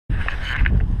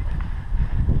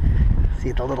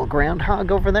See the little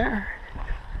groundhog over there?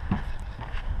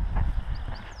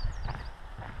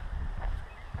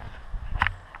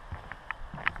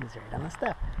 He's right on the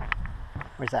step.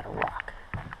 Or is that a rock?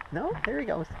 No, there he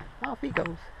goes. Off he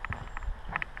goes.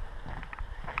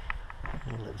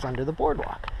 He lives under the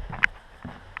boardwalk.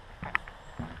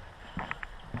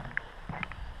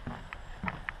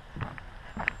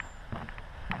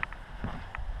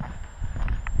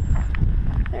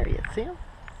 There he is, see him?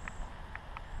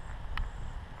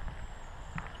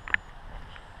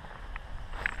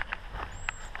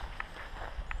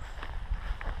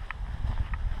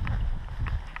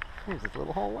 There's his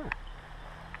little hole there.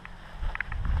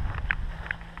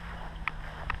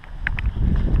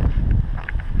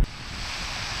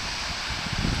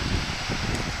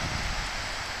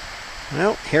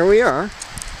 Well, here we are.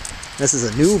 This is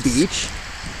a new beach,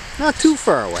 not too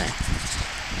far away.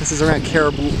 This is around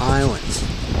Caribou Islands.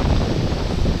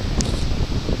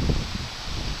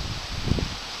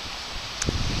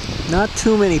 Not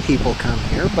too many people come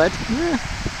here, but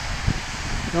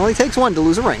it only takes one to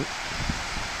lose a ring.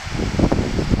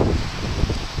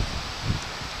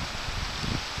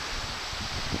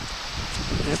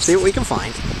 Let's see what we can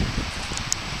find.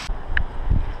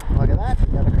 Look at that, we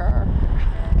got a car.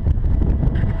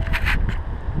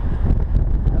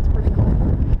 That's pretty cool.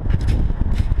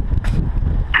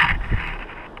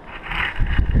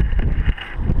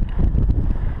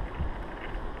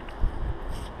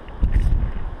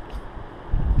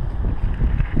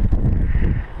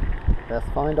 Best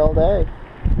find all day.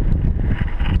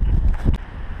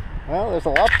 Well, there's a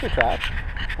lobster trap.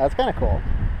 That's kind of cool.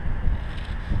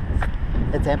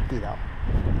 It's empty though.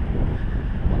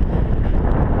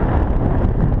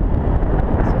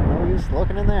 So no use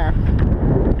looking in there.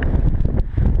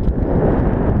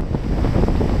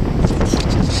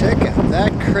 Check out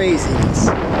that craziness.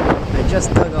 I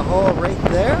just dug a hole right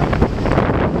there.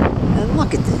 And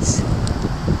look at this.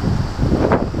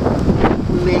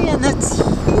 Man, that's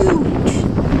huge.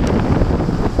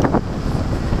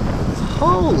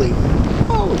 Holy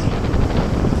moly.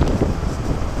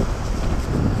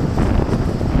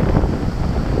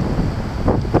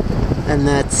 And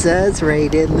that says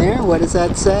right in there, what does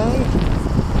that say?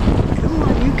 Come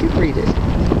on, you can read it.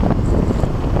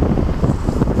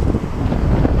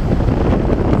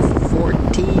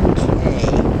 14K.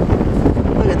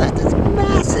 Look at that, that's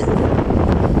massive.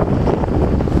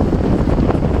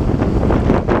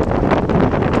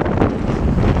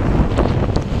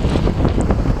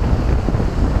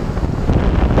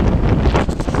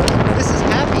 This is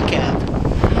Happy Cab.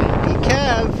 Happy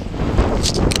Cab.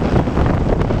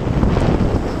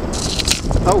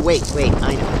 Oh, wait,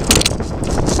 I know.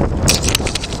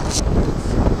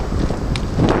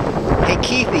 Hey,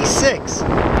 Keithie6,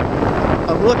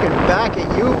 I'm looking back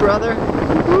at you, brother.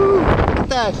 Woo, look at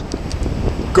that.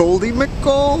 Goldie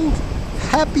McGold.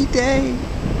 Happy day.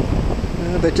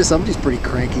 I bet you somebody's pretty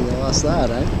cranky they lost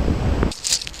that, eh?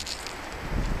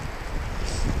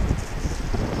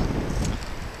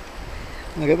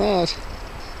 Look at that.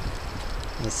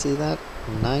 You see that?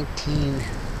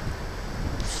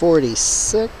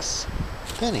 1946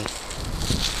 penny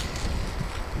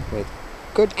with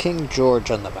good King George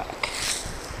on the back.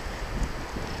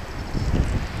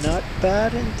 Not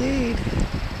bad indeed.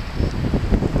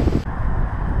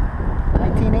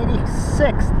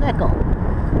 1986 nickel.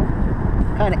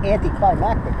 Kind of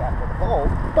anticlimactic after the gold,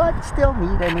 but still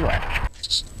neat anyway.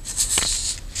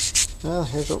 Well,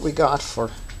 here's what we got for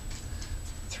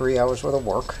 3 hours worth of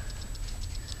work.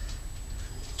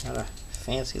 Got a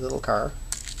fancy little car.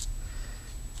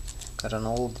 Got an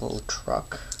old little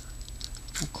truck.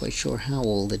 Not quite sure how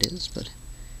old it is, but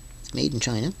it's made in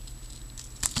China.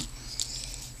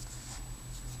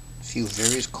 A few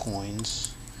various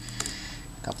coins.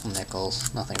 A couple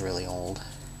nickels. Nothing really old.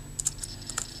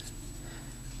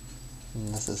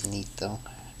 And this is neat though.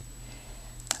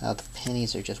 How the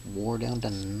pennies are just wore down to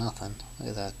nothing. Look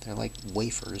at that. They're like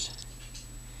wafers.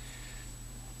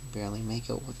 Barely make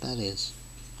out what that is.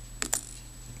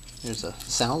 There's a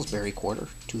Salisbury quarter,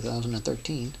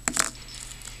 2013.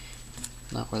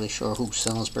 Not really sure who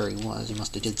Salisbury was. He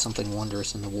must have did something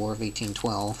wondrous in the War of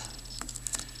 1812.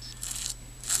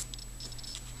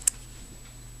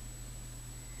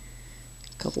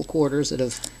 A couple quarters that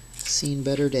have seen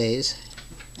better days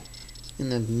in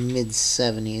the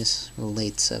mid-70s or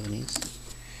late 70s.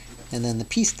 And then the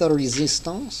piece de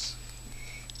resistance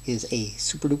is a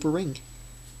super duper ring.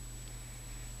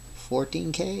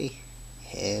 14K.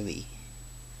 Heavy.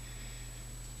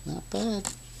 Not bad.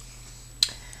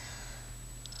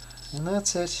 And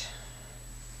that's it.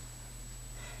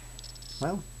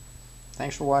 Well,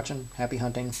 thanks for watching. Happy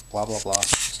hunting. Blah, blah, blah.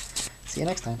 See you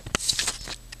next time.